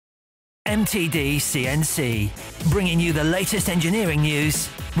MTDCNC, bringing you the latest engineering news,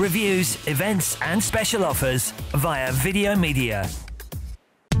 reviews, events and special offers via video media.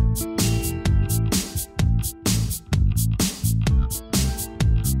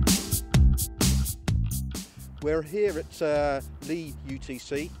 We're here at Leigh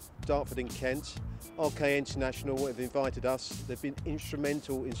UTC, Dartford in Kent. RK International have invited us. They've been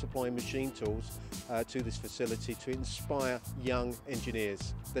instrumental in supplying machine tools to this facility to inspire young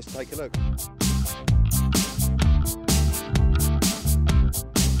engineers. Let's take a look.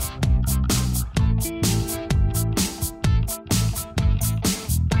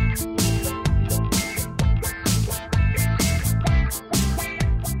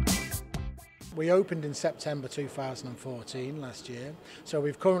 We opened in September 2014 last year, so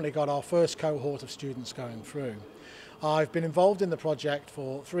we've currently got our first cohort of students going through. I've been involved in the project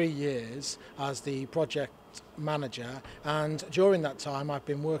for 3 years as the project manager, and during that time I've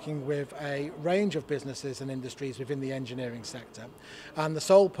been working with a range of businesses and industries within the engineering sector, and the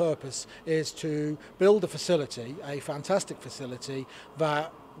sole purpose is to build a facility, a fantastic facility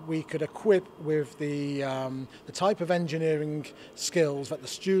that we could equip with the type of engineering skills that the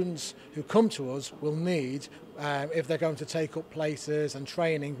students who come to us will need if they're going to take up places and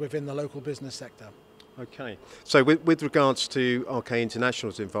training within the local business sector. Okay, so with regards to RK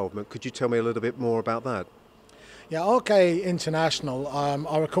International's involvement, could you tell me a little bit more about that? Yeah, RK International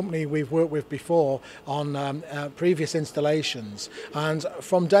are a company we've worked with before on previous installations, and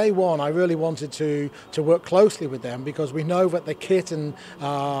from day one I really wanted to work closely with them because we know that the kit and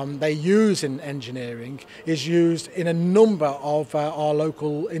they use in engineering is used in a number of our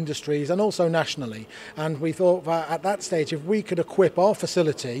local industries and also nationally, and we thought that at that stage if we could equip our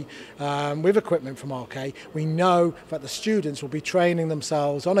facility with equipment from RK, we know that the students will be training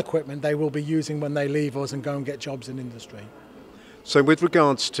themselves on equipment they will be using when they leave us and go and get jobs in industry. So with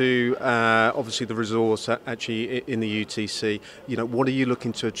regards to obviously the resource actually in the UTC, what are you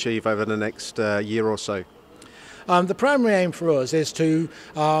looking to achieve over the next year or so? The primary aim for us is to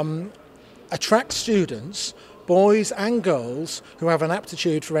attract students, boys and girls, who have an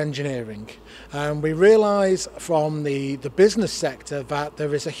aptitude for engineering. We realise from the business sector that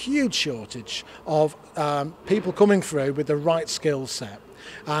there is a huge shortage of people coming through with the right skill set.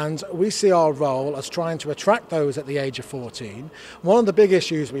 And we see our role as trying to attract those at the age of 14. One of the big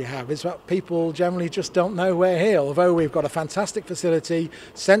issues we have is that people generally just don't know we're here. Although we've got a fantastic facility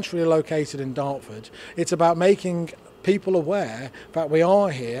centrally located in Dartford, it's about making people aware that we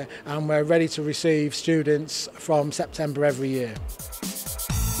are here and we're ready to receive students from September every year.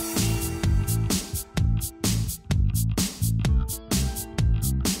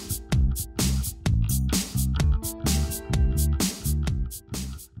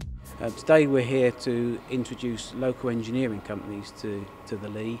 Today we're here to introduce local engineering companies to the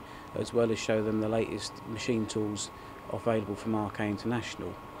Leigh, as well as show them the latest machine tools available from RK International.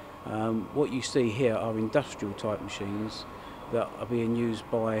 What you see here are industrial type machines that are being used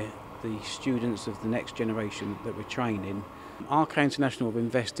by the students of the next generation that we're training. RK International have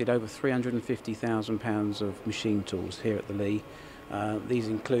invested over £350,000 of machine tools here at the Leigh. These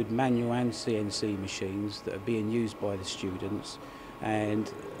include manual and CNC machines that are being used by the students,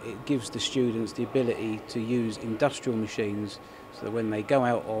 and it gives the students the ability to use industrial machines so that when they go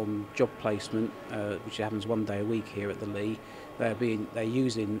out on job placement, which happens 1 day a week here at the Leigh, they're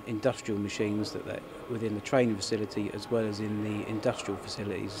using industrial machines that within the training facility as well as in the industrial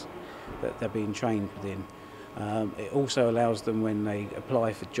facilities that they're being trained within. It also allows them, when they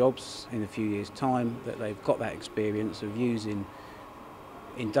apply for jobs in a few years' time, that they've got that experience of using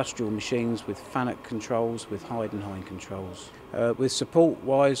industrial machines with FANUC controls, with Hyde and Hine controls. With support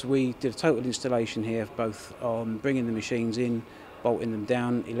wise, we did a total installation here, both on bringing the machines in, bolting them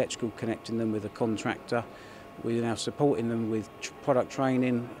down, electrical connecting them with a contractor. We're now supporting them with product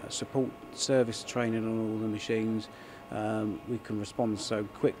training, support service training on all the machines. We can respond so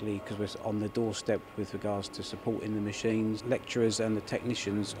quickly because we're on the doorstep with regards to supporting the machines, lecturers and the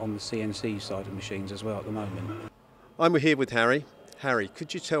technicians on the CNC side of machines as well at the moment. I'm here with Harry. Harry,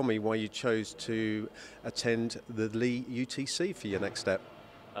 could you tell me why you chose to attend the Leigh UTC for your next step?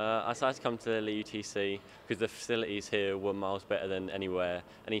 I decided to come to Leigh UTC because the facilities here were miles better than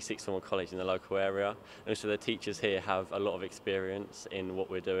any sixth form college in the local area. And also the teachers here have a lot of experience in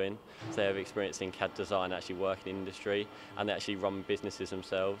what we're doing. So they have experience in CAD design, actually working in industry, and they actually run businesses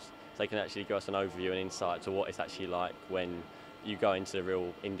themselves. So they can actually give us an overview and insight to what it's actually like when you go into the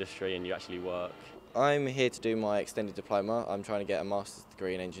real industry and you actually work. I'm here to do my extended diploma. I'm trying to get a master's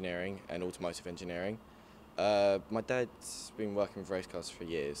degree in engineering and automotive engineering. My dad's been working with race cars for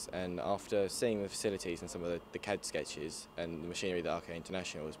years, and after seeing the facilities and some of the CAD sketches and the machinery that RK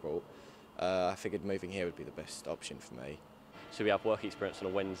International has brought, I figured moving here would be the best option for me. So we have work experience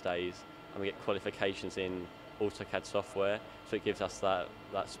on Wednesdays and we get qualifications in AutoCAD software, so it gives us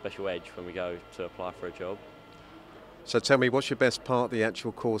that special edge when we go to apply for a job. So tell me, what's your best part of the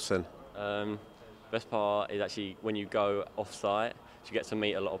actual course then? Best part is actually when you go off-site, so you get to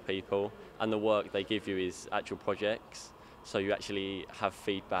meet a lot of people, and the work they give you is actual projects, so you actually have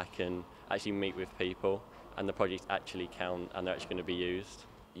feedback and actually meet with people, and the projects actually count and they're actually going to be used.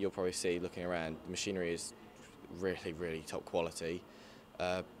 You'll probably see, looking around, the machinery is really, really top quality,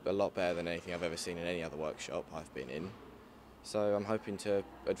 a lot better than anything I've ever seen in any other workshop I've been in. So I'm hoping to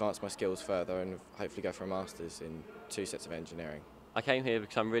advance my skills further and hopefully go for a Masters in 2 sets of engineering. I came here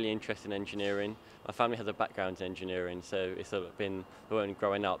because I'm really interested in engineering. My family has a background in engineering, so it's been, when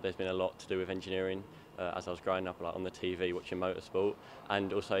growing up, there's been a lot to do with engineering. As I was growing up, like on the TV, watching motorsport,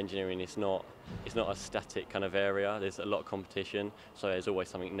 and also engineering it's not a static kind of area. There's a lot of competition, so there's always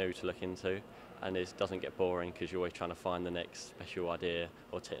something new to look into, and it doesn't get boring because you're always trying to find the next special idea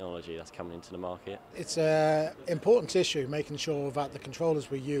or technology that's coming into the market. It's an important issue, making sure that the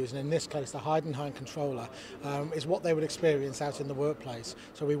controllers we use, and in this case the Heidenhain controller, is what they would experience out in the workplace.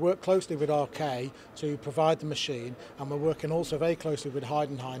 So we work closely with RK to provide the machine, and we're working also very closely with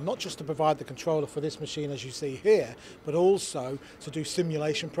Heidenhain, not just to provide the controller for this machine as you see here, but also to do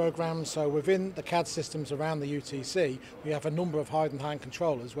simulation programs. So within the CAD systems around the UTC, we have a number of Heidenhain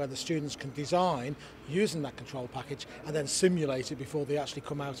controllers where the students can design using that control package and then simulate it before they actually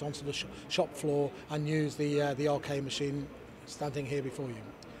come out onto the shop floor and use the RK machine standing here before you.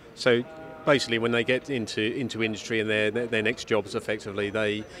 So basically when they get into industry and their next jobs, effectively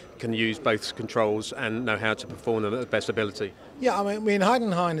they can use both controls and know how to perform them at the best ability. Yeah, I mean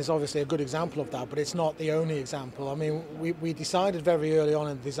Heidenhain is obviously a good example of that, but it's not the only example. I mean, we decided very early on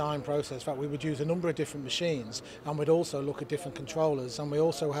in the design process that we would use a number of different machines, and we'd also look at different controllers. And we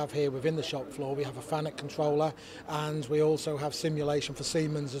also have here within the shop floor, we have a FANUC controller, and we also have simulation for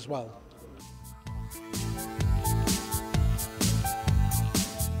Siemens as well.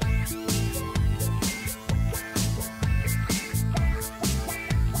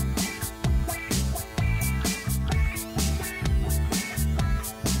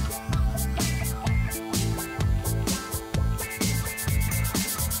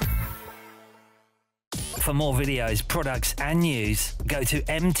 For more videos, products and news, go to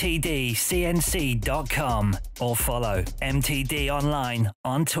MTDCNC.com or follow MTD Online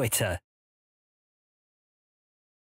on Twitter.